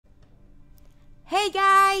Hey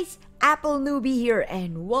guys, Apple Newbie here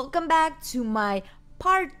and welcome back to my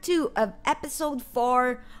part 2 of episode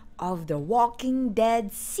 4 of The Walking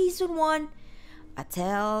Dead Season 1, a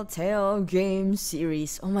Telltale Games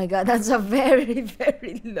Series. Oh my god, that's a very,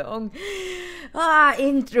 very long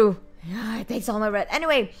intro. It takes all my breath.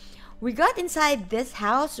 Anyway, we got inside this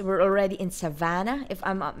house. We're already in Savannah, if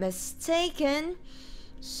I'm not mistaken.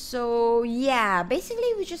 So yeah,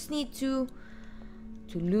 basically we just need to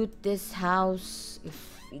loot this house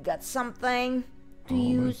if we got something to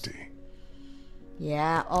use. Empty.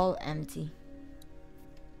 Yeah, all empty.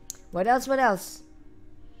 What else? What else?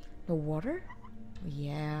 No water?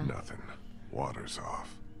 Yeah. Nothing. Water's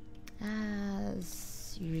off.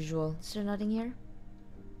 As usual. Is there nothing here?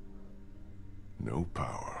 No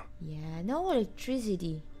power. Yeah, no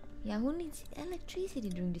electricity. Yeah, who needs electricity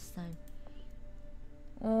during this time?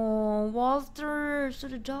 Oh, Walter. So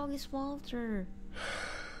the dog is Walter.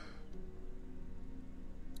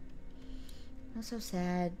 Not so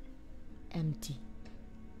sad. Empty.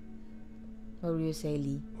 What would you say,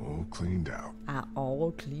 Lee? All cleaned out.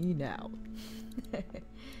 All clean out.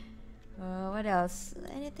 What else?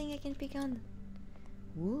 Anything I can pick on?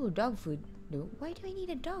 Ooh, dog food. No, why do I need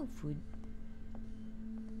a dog food?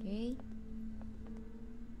 Okay.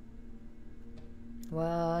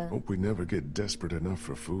 Well. Hope we never get desperate enough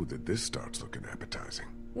for food that this starts looking appetizing.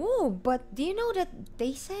 Ooh, but do you know that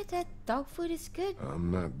they said that dog food is good?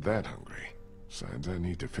 I'm not that hungry. Besides, I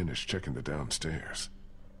need to finish checking the downstairs.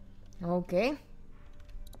 Okay.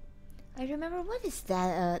 I remember, what is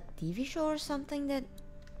that, a TV show or something that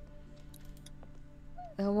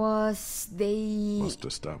they Must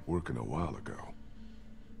have stopped working a while ago.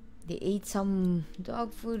 they ate some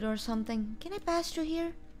dog food or something. Can I pass through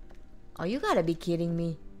here? Oh, you gotta be kidding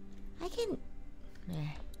me. I can...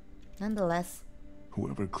 Nonetheless.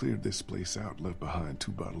 Whoever cleared this place out left behind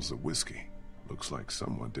 2 bottles of whiskey. Looks like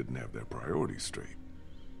someone didn't have their priorities straight.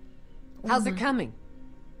 How's it coming?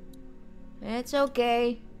 It's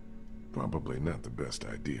okay. Probably not the best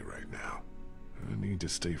idea right now. I need to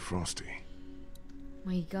stay frosty.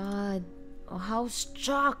 My god. Oh, how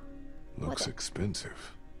struck. Looks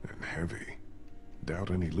expensive and heavy.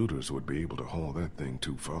 Doubt any looters would be able to haul that thing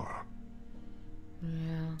too far.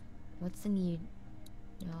 Yeah. What's the need?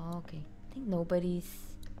 Oh, okay. I think nobody's...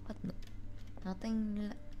 What? No,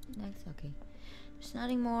 nothing next? Okay. There's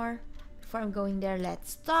nothing more. Before I'm going there,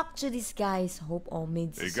 let's talk to these guys. Hope all made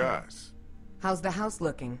Hey sense. guys, How's the house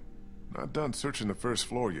looking? not done searching the first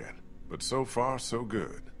floor yet, but so far so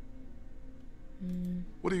good.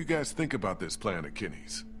 What do you guys think about this plan of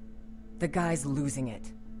Kenny's? The guy's losing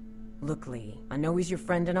it. Look, Lee, I know he's your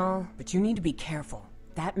friend and all, but you need to be careful.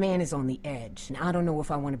 That man is on the edge, and I don't know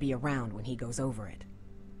if I want to be around when he goes over it.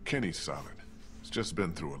 Kenny's solid. He's just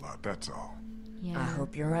been through a lot, that's all. Yeah. I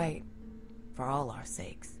hope you're right. For all our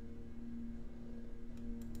sakes.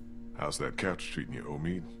 How's that couch treating you,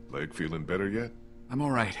 Omid? Leg feeling better yet? I'm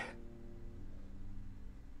all right.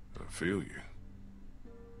 I feel you.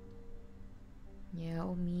 Yeah,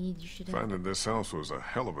 oh me, you should have... Finding this house was a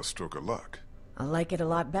hell of a stroke of luck. I like it a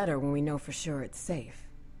lot better when we know for sure it's safe.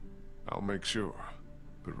 I'll make sure.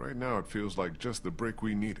 But right now it feels like just the break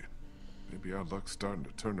we needed. Maybe our luck's starting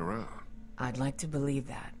to turn around. I'd like to believe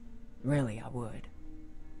that. Really, I would.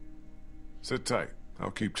 Sit tight. I'll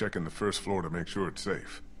keep checking the first floor to make sure it's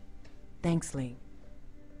safe. Thanks, Lee.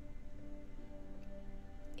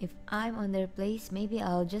 If I'm on their place, maybe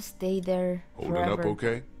I'll just stay there Holding forever. up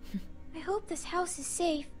okay? I hope this house is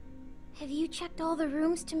safe. Have you checked all the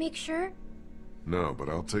rooms to make sure? No, but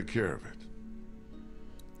I'll take care of it.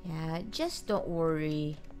 Yeah, just don't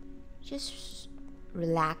worry. Just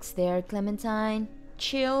relax there, Clementine.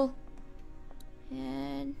 Chill.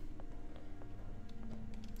 And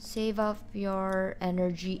save up your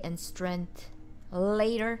energy and strength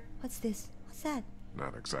later. What's this? What's that?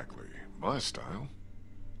 Not exactly my style.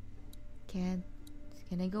 Can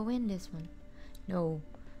I go in this one? No.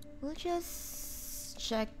 We'll just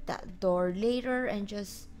check that door later and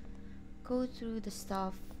just go through the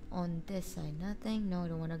stuff on this side. Nothing. No, I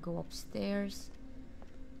don't want to go upstairs.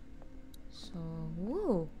 So,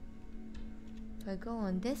 woo. If I go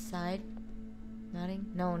on this side, nothing.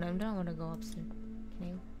 No, I don't want to go upstairs.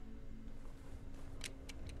 Can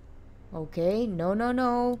I? Okay.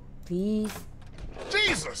 No. Please.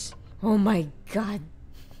 Jesus! Oh my god.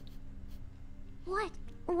 What?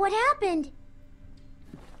 What happened?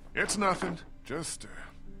 It's nothing. Just,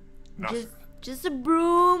 nothing. Just a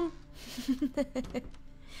broom.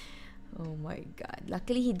 Oh my god.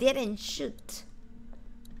 Luckily he didn't shoot.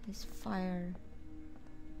 His fire.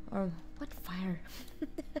 Or what fire?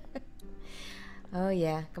 Oh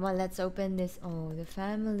yeah. Come on, let's open this. Oh, the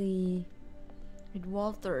family. with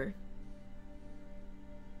Walter.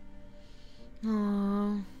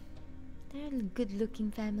 Aww. They're a good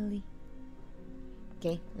looking family.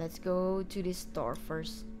 Okay, let's go to this store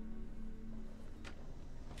first.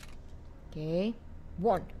 Okay.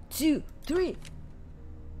 1, 2, 3.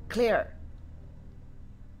 Clear.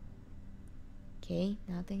 Okay,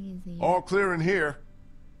 nothing is here. All clear in here.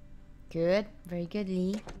 Good. Very good,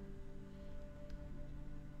 Lee.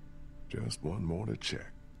 Just one more to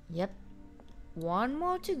check. Yep. One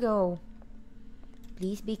more to go.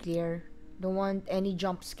 Please be clear. Don't want any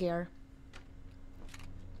jump scare.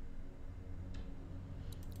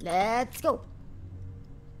 Let's go.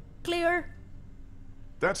 Clear.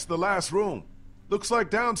 That's the last room. Looks like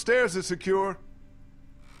downstairs is secure.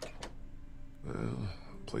 Well,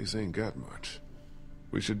 place ain't got much.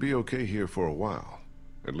 We should be okay here for a while.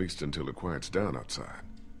 At least until it quiets down outside.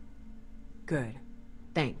 Good.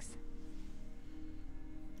 Thanks.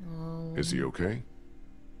 Oh. Is he okay?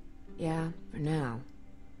 Yeah, for now.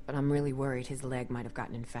 But I'm really worried his leg might have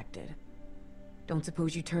gotten infected. Don't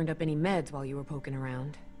suppose you turned up any meds while you were poking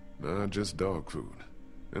around? Nah, just dog food.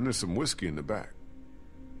 And there's some whiskey in the back.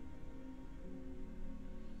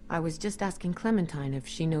 I was just asking Clementine if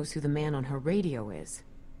she knows who the man on her radio is.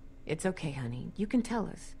 It's okay, honey. You can tell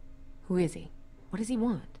us. Who is he? What does he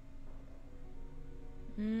want?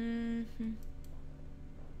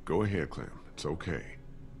 Go ahead, Clem. It's okay.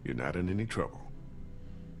 You're not in any trouble.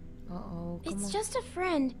 Uh-oh. It's just a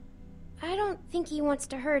friend. I don't think he wants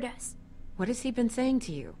to hurt us. What has he been saying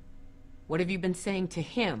to you? What have you been saying to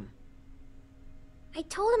him? I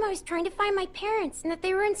told him I was trying to find my parents and that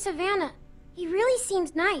they were in Savannah. He really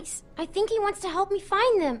seems nice. I think he wants to help me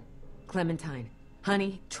find them. Clementine,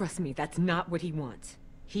 honey, trust me, that's not what he wants.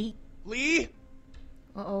 Lee?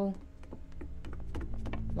 Uh-oh.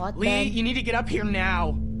 What Lee, then? you need to get up here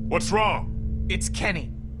now. What's wrong? It's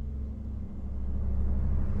Kenny.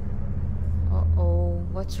 Uh-oh.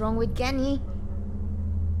 What's wrong with Kenny?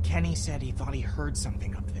 Kenny said he thought he heard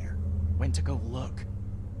something up there. Went to go look.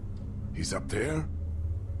 He's up there?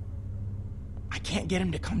 I can't get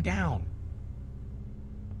him to come down.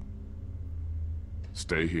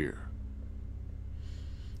 Stay here.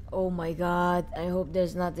 Oh my god. I hope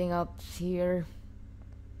there's nothing up here.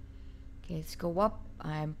 Okay, let's go up.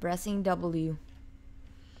 I'm pressing W.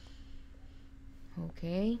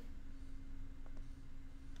 Okay.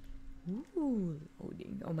 Ooh,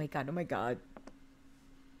 loading. Oh my god, oh my god.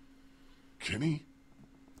 Kenny?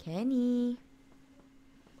 Kenny.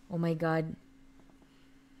 Oh my god.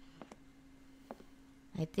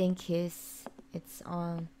 I think it's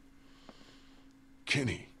on.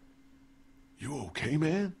 Kenny. You okay,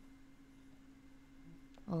 man?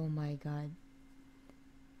 Oh my god.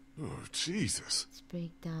 Oh, Jesus. Let's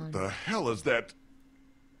break down. The hell is that?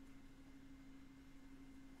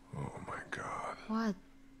 Oh my god. What?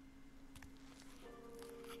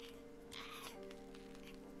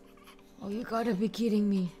 Oh, you gotta be kidding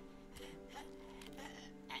me.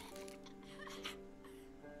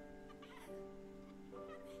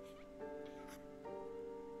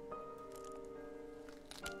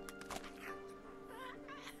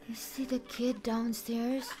 You see the kid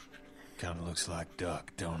downstairs? Kinda looks like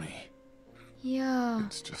Duck, don't he? Yeah.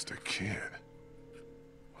 It's just a kid.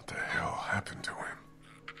 What the hell happened to him?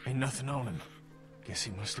 Ain't nothing on him. Guess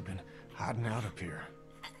he must have been hiding out up here.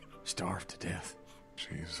 Starved to death.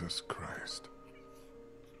 Jesus Christ.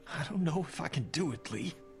 I don't know if I can do it,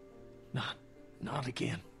 Lee. Not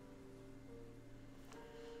again.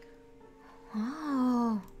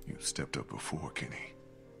 Oh. You stepped up before, Kenny.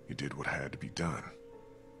 You did what had to be done.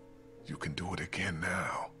 You can do it again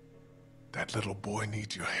now. That little boy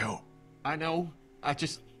needs your help. I know. I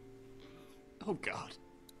just... Oh, God.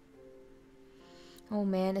 Oh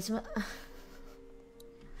man, it's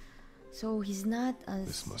so he's not as.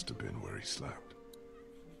 This must have been where he slept.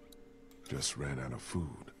 Just ran out of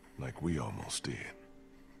food, like we almost did.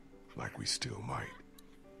 Like we still might.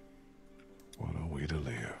 What a way to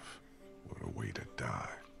live. What a way to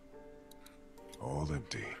die. All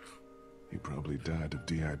empty. He probably died of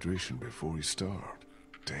dehydration before he starved.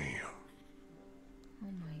 Damn.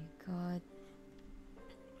 Oh my god.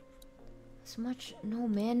 As much. No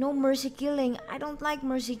man, no mercy killing. I don't like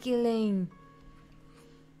mercy killing.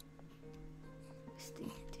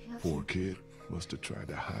 Poor kid. Must have tried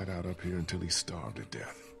to hide out up here until he starved to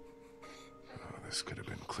death. Oh, this could have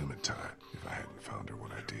been Clementine if I hadn't found her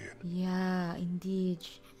when I did. Yeah, indeed.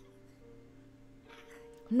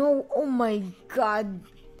 No, oh my god.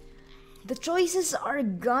 The choices are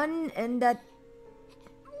gun and that.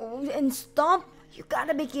 Oh, and stomp. You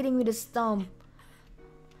gotta be kidding me, the stomp.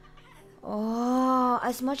 Oh,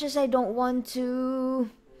 as much as I don't want to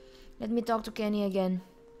Let me talk to Kenny again.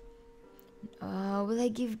 Will I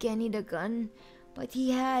give Kenny the gun? But he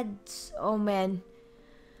had... Oh man.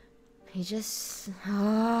 He just...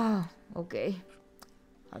 okay.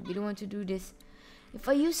 I'll be the one to do this. If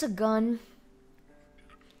I use a gun...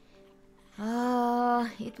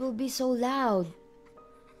 it will be so loud.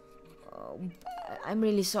 I'm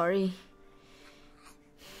really sorry.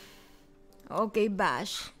 Okay,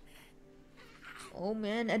 Bash. Oh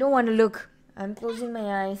man, I don't want to look. I'm closing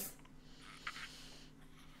my eyes.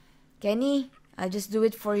 Kenny, I'll just do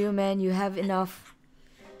it for you, man. You have enough.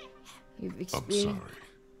 You've I'm experienced... sorry.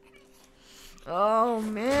 Oh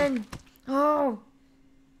man. Oh.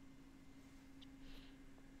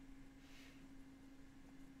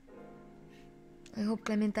 I hope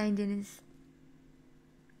Clementine didn't...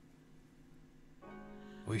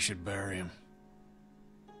 We should bury him.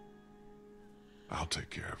 I'll take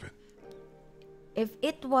care of it. If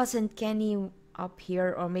it wasn't Kenny up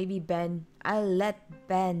here, or maybe Ben, I'll let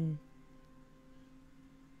Ben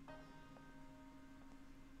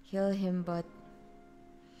kill him, but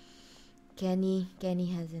Kenny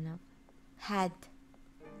has enough. Have?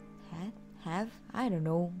 I don't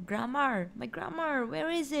know. Grammar. My grammar. Where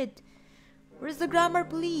is it? Where's the grammar,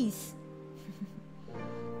 please?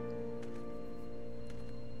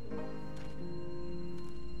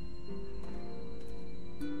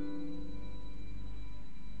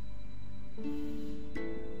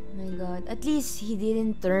 My god. At least he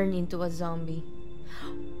didn't turn into a zombie.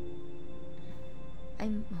 Oh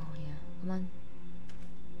yeah. Come on.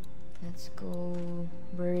 Let's go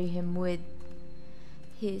bury him with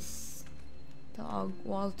his dog,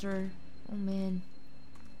 Walter. Oh man.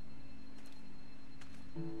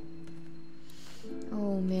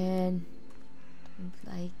 Oh man.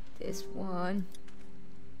 Don't like this one.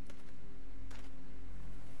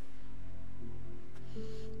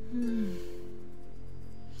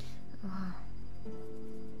 Oh.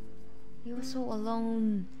 He was so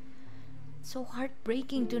alone. So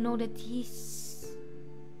heartbreaking to know that he's...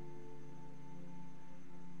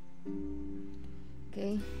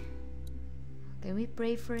 Okay. Can we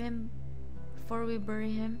pray for him before we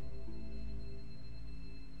bury him?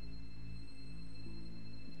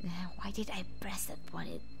 Why did I press that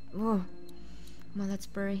one? Oh. Come on, let's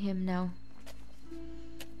bury him now.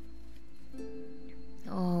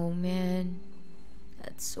 Oh man.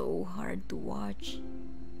 That's so hard to watch.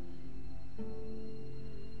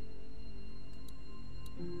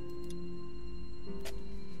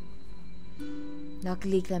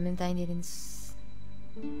 Luckily, Clementine didn't saw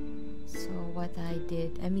what I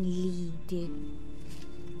did. I mean, Lee did.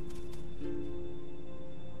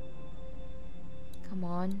 Come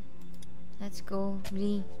on. Let's go,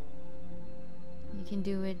 Lee. You can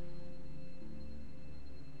do it.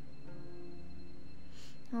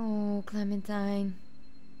 Oh, Clementine.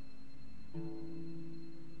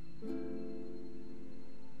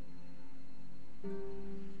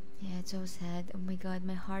 Yeah, it's so sad. Oh my god,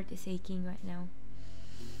 my heart is aching right now.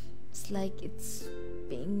 It's like it's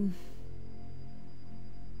being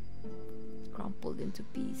crumpled into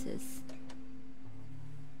pieces.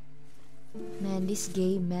 Man, this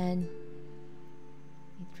game, man,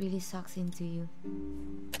 it really sucks into you.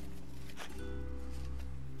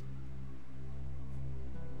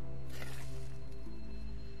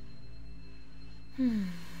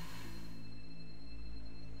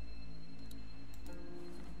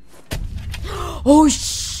 Oh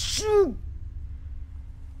shoot!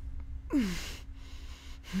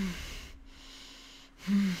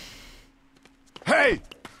 Hey!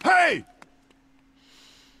 Hey!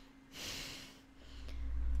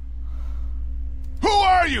 Who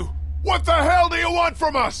are you? What the hell do you want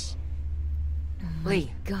from us?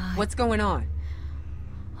 Lee, God. what's going on?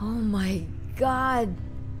 Oh my god.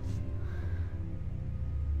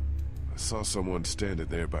 I saw someone standing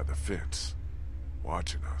there by the fence,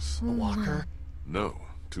 watching us. A walker? No,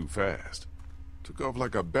 too fast. Took off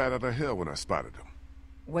like a bat out of hell when I spotted him.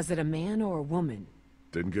 Was it a man or a woman?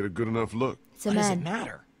 Didn't get a good enough look. It's a What does it man.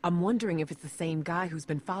 matter? I'm wondering if it's the same guy who's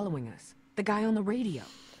been following us. The guy on the radio.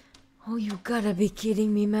 Oh, you gotta be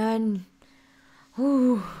kidding me, man.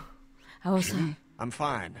 Ooh. I was... I'm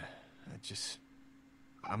fine.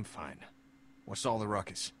 I'm fine. What's all the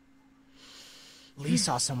ruckus? Lee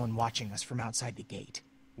saw someone watching us from outside the gate.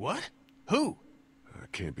 What? Who? I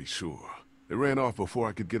can't be sure. They ran off before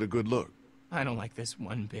I could get a good look. I don't like this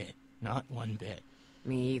one bit. Not one bit.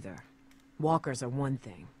 Me either. Walkers are one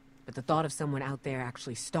thing, but the thought of someone out there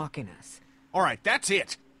actually stalking us. All right, that's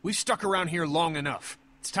it. We've stuck around here long enough.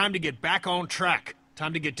 It's time to get back on track.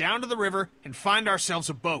 Time to get down to the river and find ourselves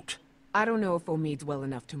a boat. I don't know if Omid's well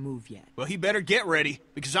enough to move yet. Well, he better get ready,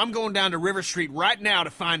 because I'm going down to River Street right now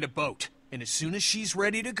to find a boat. And as soon as she's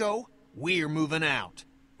ready to go, we're moving out.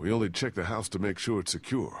 We only checked the house to make sure it's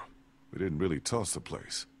secure. We didn't really toss the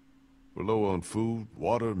place. We're low on food,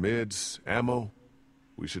 water, meds, ammo.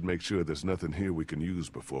 We should make sure there's nothing here we can use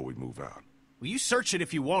before we move out. Well, you search it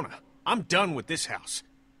if you wanna. I'm done with this house.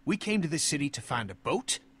 We came to this city to find a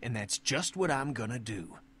boat, and that's just what I'm gonna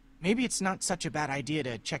do. Maybe it's not such a bad idea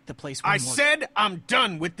to check the place one I more... said I'm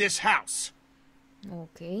done with this house!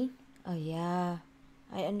 Okay. Oh yeah.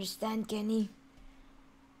 I understand, Kenny.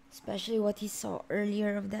 Especially what he saw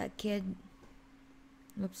earlier of that kid.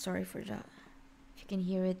 Oops, sorry for that. If you can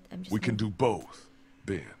hear it, I'm just... We can do both.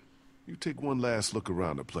 Ben, you take one last look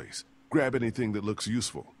around the place. Grab anything that looks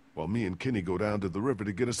useful, while me and Kenny go down to the river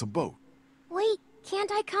to get us a boat. Wait,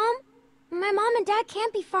 can't I come? My mom and dad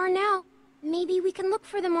can't be far now. Maybe we can look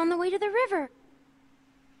for them on the way to the river.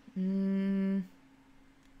 No.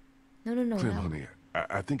 Clem, no. honey,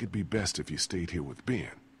 I think it'd be best if you stayed here with Ben.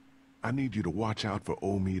 I need you to watch out for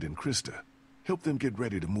Omid and Krista. Help them get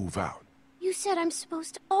ready to move out. You said I'm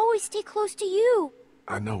supposed to always stay close to you.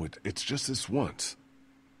 I know it's just this once.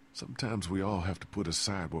 Sometimes we all have to put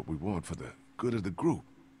aside what we want for the good of the group.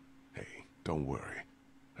 Hey, don't worry.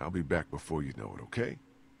 I'll be back before you know it, okay?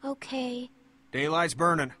 Okay. Daylight's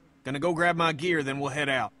burning. Gonna go grab my gear, then we'll head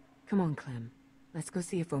out. Come on, Clem. Let's go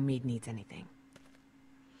see if Omid needs anything.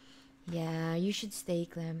 Yeah, you should stay,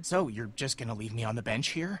 Clem. So, you're just gonna leave me on the bench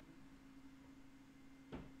here?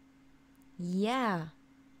 Yeah.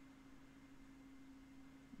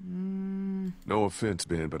 No offense,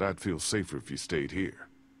 Ben, but I'd feel safer if you stayed here.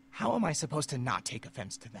 How am I supposed to not take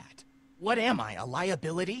offense to that? What am I, a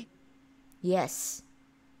liability? Yes.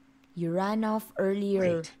 You ran off earlier.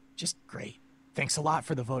 Great. Just great. Thanks a lot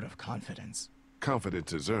for the vote of confidence.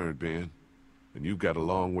 Confidence is earned, Ben. And you've got a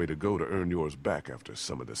long way to go to earn yours back after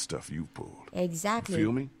some of the stuff you've pulled. Exactly.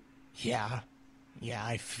 Feel me? Yeah,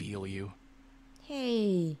 I feel you.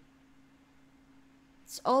 Hey.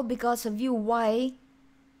 It's all because of you. Why?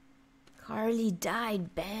 Carly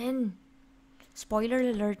died, Ben. Spoiler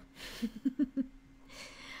alert.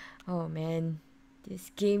 Oh man.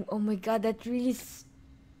 This game. Oh my god, that really...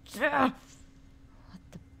 What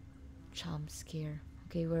the jump scare.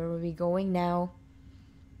 Okay, where are we going now?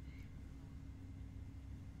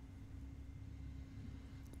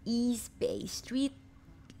 East Bay Street,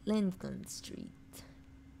 Lincoln Street.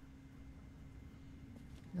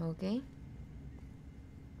 Okay.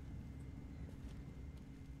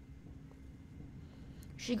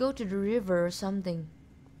 Should go to the river or something.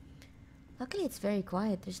 Luckily it's very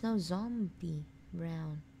quiet. There's no zombie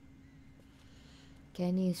around.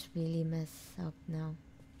 Kenny is really messed up now.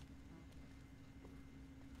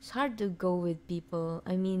 It's hard to go with people.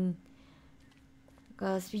 I mean,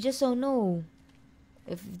 because we just don't know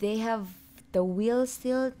if they have the will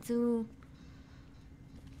still to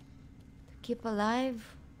keep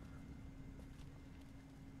alive.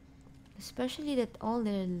 Especially that all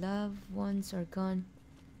their loved ones are gone.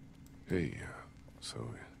 Hey, so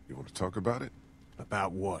you want to talk about it?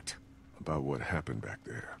 About what? About what happened back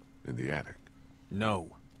there, in the attic. No.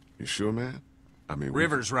 You sure, man? I mean...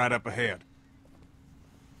 River's right up ahead.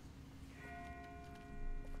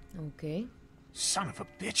 Okay. Son of a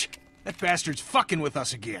bitch. That bastard's fucking with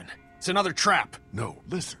us again. It's another trap. No,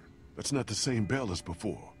 listen. That's not the same bell as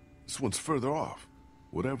before. This one's further off.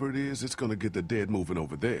 Whatever it is, it's gonna get the dead moving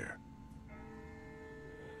over there.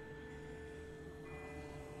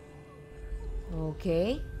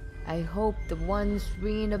 Okay. I hope the ones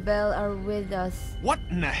ringing the bell are with us. What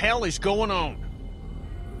in the hell is going on?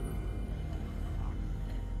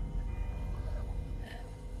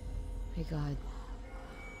 My god.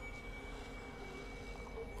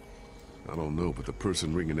 I don't know, but the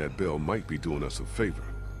person ringing that bell might be doing us a favor.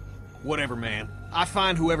 Whatever, man. I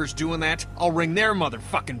find whoever's doing that, I'll ring their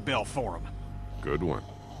motherfucking bell for them. Good one.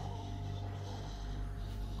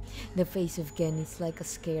 The face of Ken is like a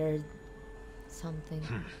scared something.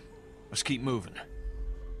 Let's keep moving.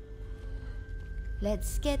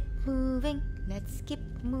 Let's get moving. Let's keep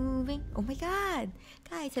moving. Oh my god.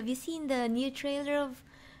 Guys, have you seen the new trailer of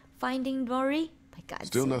Finding Dory? My god.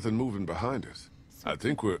 Still nothing moving behind us. I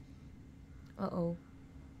think we're... Uh-oh.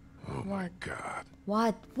 Oh my god.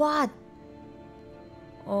 What? What?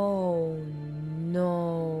 Oh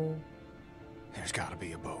no. There's gotta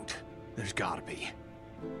be a boat. There's gotta be.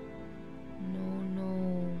 No.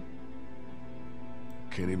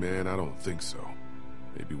 Kenny, man, I don't think so.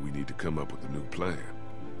 Maybe we need to come up with a new plan.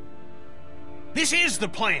 This is the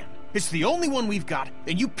plan! It's the only one we've got,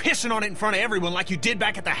 and you pissing on it in front of everyone like you did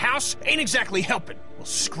back at the house ain't exactly helping. Well,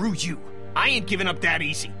 screw you. I ain't giving up that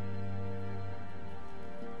easy.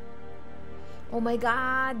 Oh my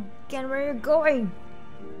god, Ken, where are you going?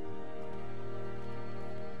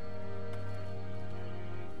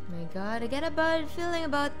 My god, I get a bad feeling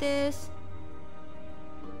about this.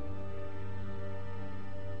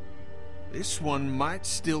 This one might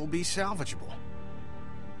still be salvageable.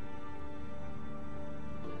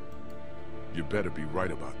 You better be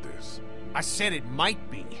right about this. I said it might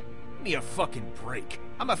be. Give me a fucking break.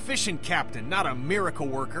 I'm a fishing captain, not a miracle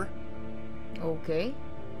worker. Okay.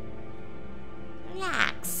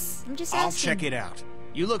 Relax. I'm just I'll asking. check it out.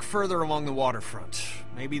 You look further along the waterfront.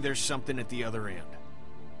 Maybe there's something at the other end.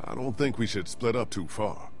 I don't think we should split up too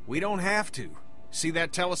far. We don't have to. See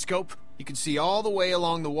that telescope? You can see all the way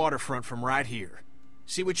along the waterfront from right here.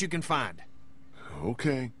 See what you can find.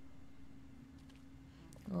 Okay.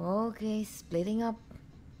 Okay, splitting up.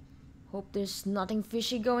 Hope there's nothing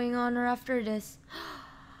fishy going on after this.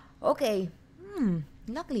 Okay.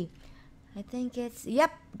 Luckily. I think it's...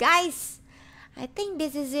 Yep, guys. I think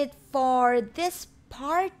this is it for this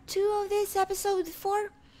part 2 of this episode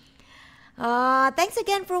 4. Thanks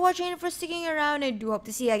again for watching and for sticking around. I do hope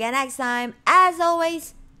to see you again next time. As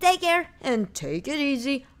always, take care and take it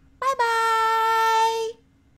easy.